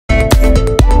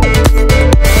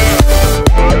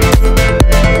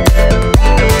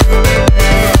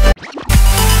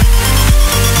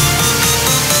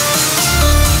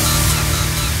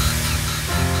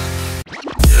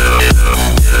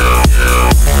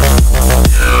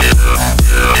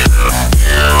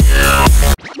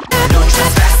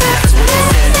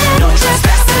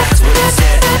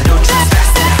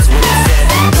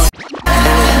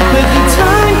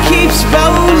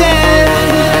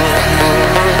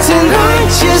tonight,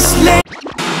 just let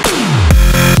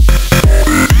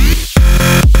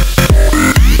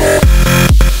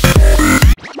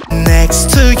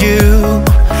next to you,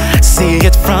 see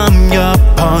it from your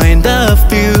point of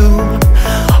view.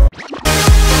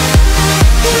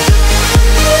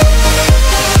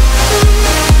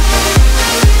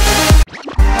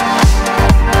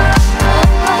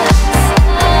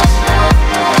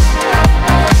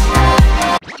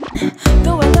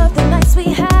 Though I love the nights we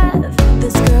have,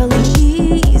 this girl ain't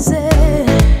easy.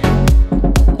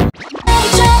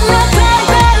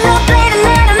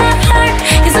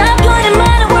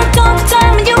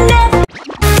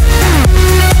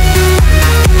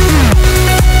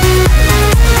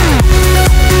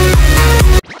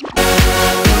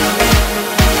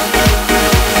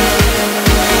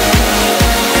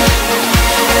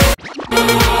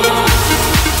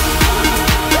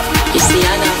 You see,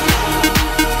 I know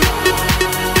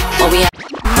what we have.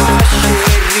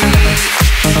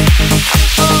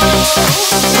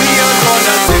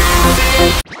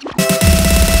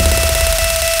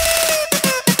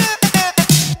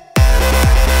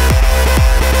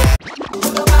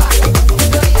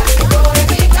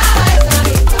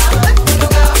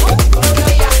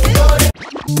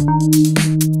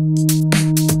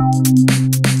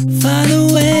 Far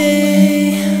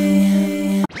away,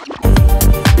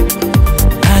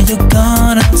 are you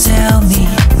gonna tell me?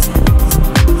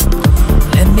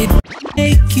 Let me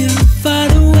take you far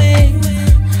away,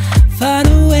 far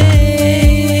away.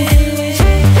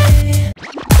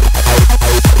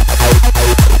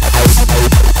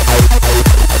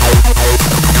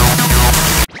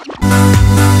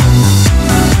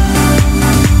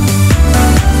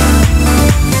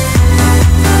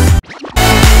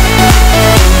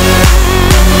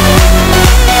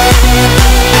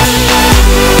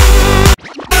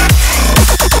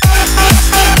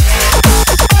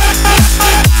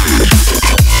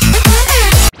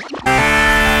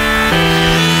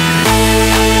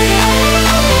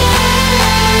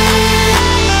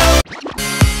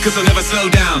 Cause I'll never slow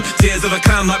down. Tears of a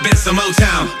clown like Benson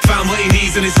Motown. Found what he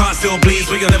needs and his heart still bleeds,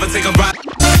 but you'll never take a ride.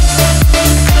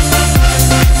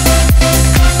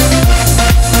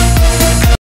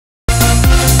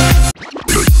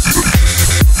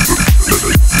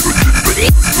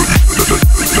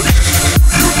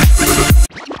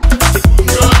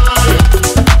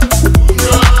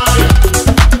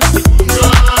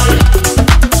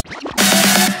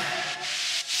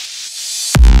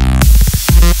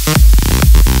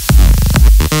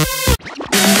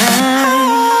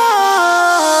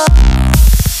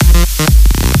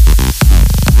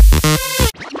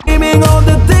 On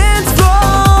the dance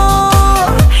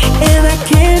floor, and I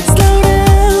can't slow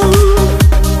down.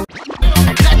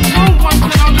 That no one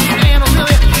can understand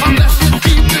really unless you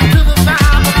deep into the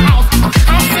vibe of house.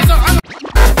 House is a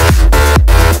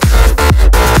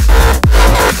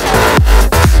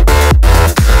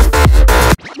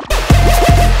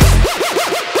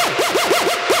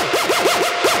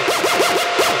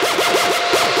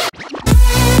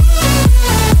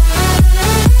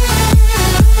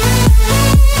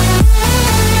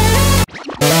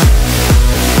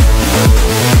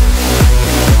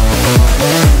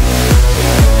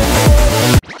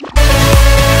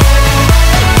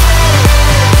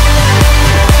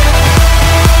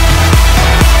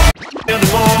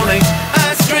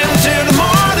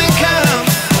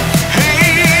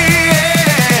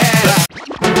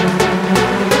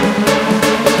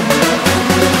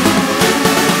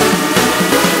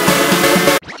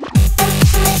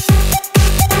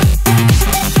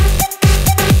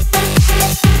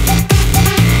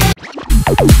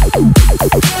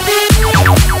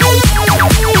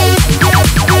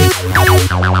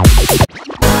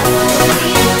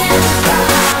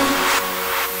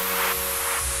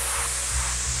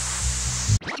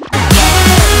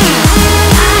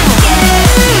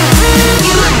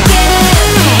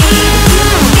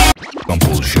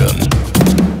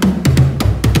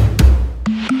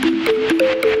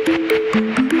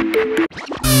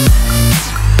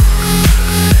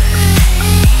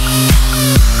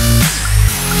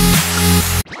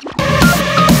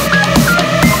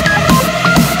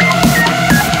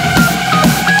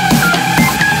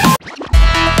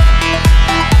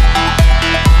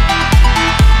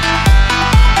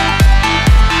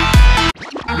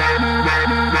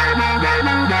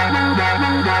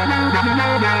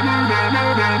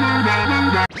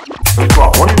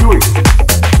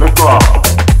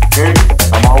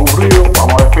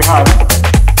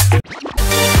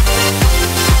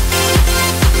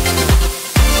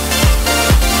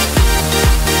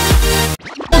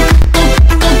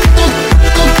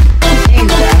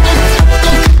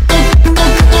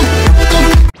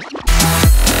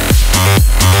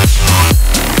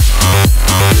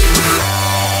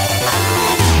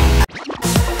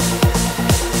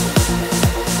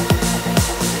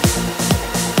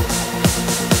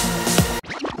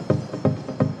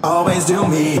always do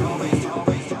me.